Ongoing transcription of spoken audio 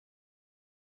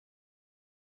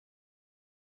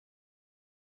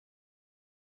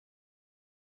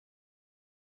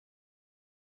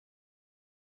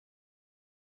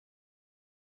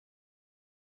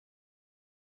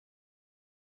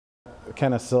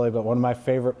kind of silly, but one of my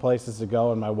favorite places to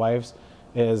go, and my wife's,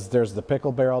 is there's the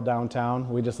Pickle Barrel downtown.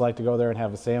 We just like to go there and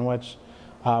have a sandwich.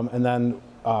 And then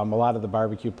a lot of the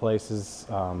barbecue places,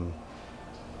 yeah,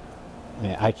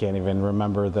 I can't even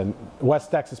remember the West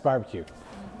Texas barbecue.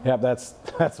 Yep,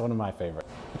 that's one of my favorites.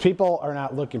 People are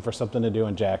not looking for something to do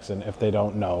in Jackson if they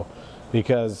don't know,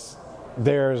 because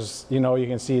there's, you know, you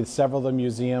can see several of the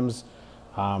museums.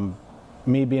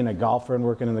 Me being a golfer and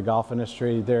working in the golf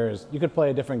industry, you could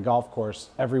play a different golf course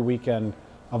every weekend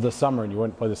of the summer and you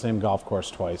wouldn't play the same golf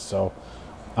course twice. So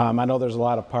I know there's a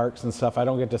lot of parks and stuff. I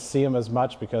don't get to see them as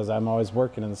much because I'm always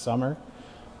working in the summer,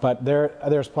 but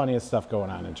there's plenty of stuff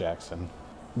going on in Jackson.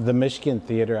 The Michigan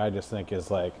Theater, I just think, is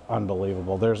like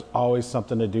unbelievable. There's always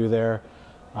something to do there.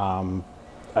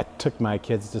 I took my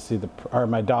kids to see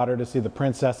my daughter to see The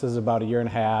Princesses about a year and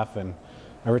a half, and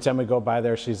every time we go by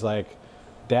there, she's like,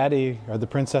 "Daddy, are the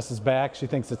princesses back?" She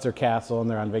thinks it's her castle and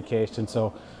they're on vacation.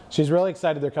 So she's really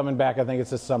excited they're coming back. I think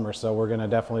it's this summer, so we're gonna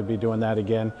definitely be doing that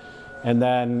again. And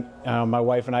then my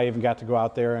wife and I even got to go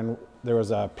out there, and there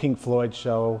was a Pink Floyd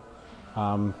show.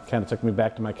 Kind of took me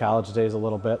back to my college days a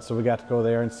little bit, so we got to go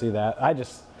there and see that.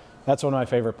 That's one of my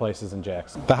favorite places in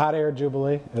Jackson. The Hot Air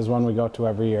Jubilee is one we go to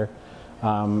every year.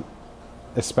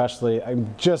 Especially,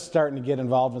 I'm just starting to get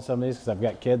involved in some of these because I've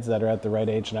got kids that are at the right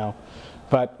age now.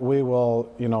 But we will,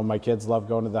 you know, my kids love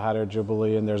going to the Hot Air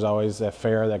Jubilee, and there's always a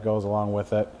fair that goes along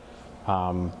with it.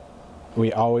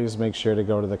 We always make sure to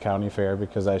go to the county fair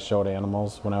because I showed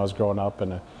animals when I was growing up,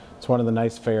 and it's one of the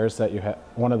nice fairs that you have,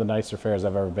 one of the nicer fairs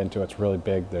I've ever been to. It's really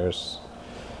big. There's,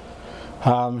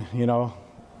 you know,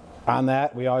 on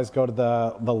that, we always go to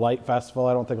the Light Festival.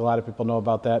 I don't think a lot of people know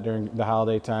about that during the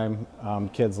holiday time.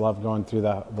 Kids love going through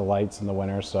the lights in the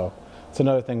winter, so it's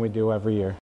another thing we do every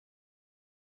year.